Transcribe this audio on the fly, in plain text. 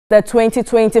The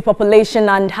 2020 population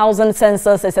and housing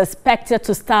census is expected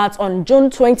to start on June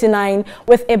 29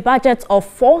 with a budget of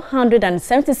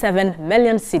 477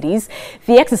 million cedis.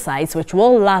 The exercise, which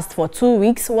will last for 2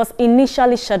 weeks, was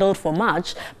initially scheduled for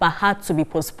March but had to be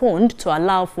postponed to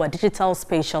allow for digital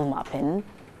spatial mapping.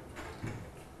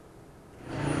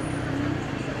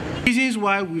 Reasons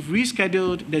why we've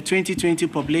rescheduled the 2020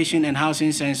 population and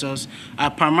housing census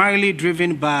are primarily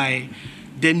driven by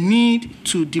the need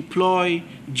to deploy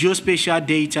geospatial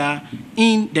data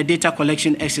in the data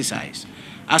collection exercise.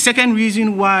 Our second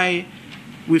reason why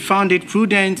we found it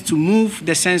prudent to move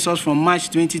the census from March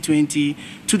 2020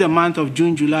 to the month of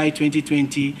June, July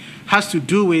 2020 has to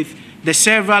do with the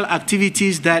several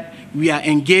activities that we are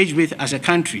engaged with as a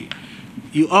country.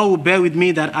 You all will bear with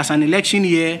me that as an election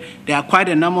year, there are quite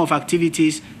a number of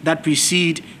activities that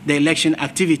precede the election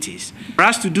activities. For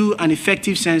us to do an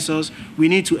effective census, we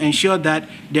need to ensure that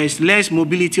there is less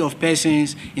mobility of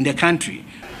persons in the country.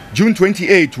 June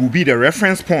 28 will be the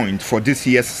reference point for this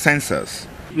year's census.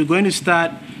 We're going to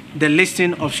start the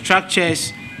listing of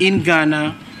structures in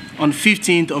Ghana on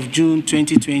 15th of June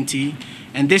 2020,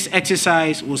 and this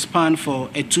exercise will span for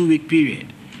a 2-week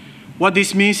period. What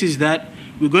this means is that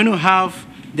we're going to have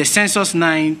the census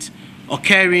 9th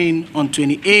occurring on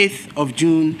 28th of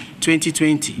June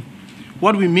 2020.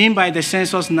 What we mean by the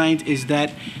census 9th is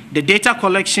that the data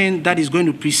collection that is going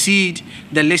to precede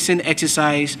the listing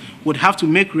exercise would have to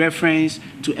make reference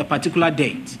to a particular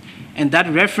date. And that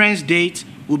reference date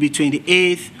will be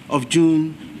 28th of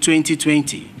June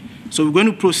 2020. So we're going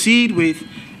to proceed with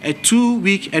a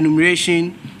 2-week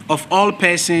enumeration of all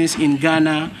persons in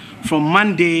Ghana from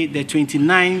Monday, the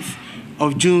 29th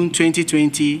of June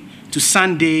 2020 to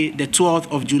Sunday, the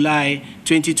 12th of July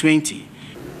 2020.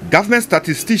 Government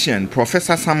statistician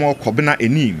Professor Samuel Kobina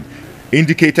Enim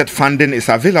indicated funding is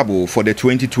available for the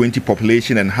 2020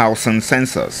 population and housing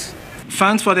census.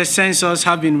 Funds for the census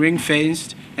have been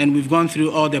ring-fenced, and we've gone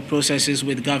through all the processes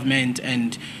with government,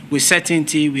 and with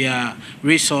certainty we are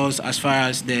resourced as far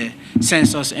as the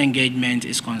census engagement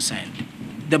is concerned.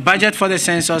 The budget for the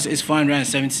census is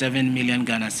 477 million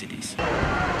Ghana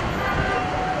cedis.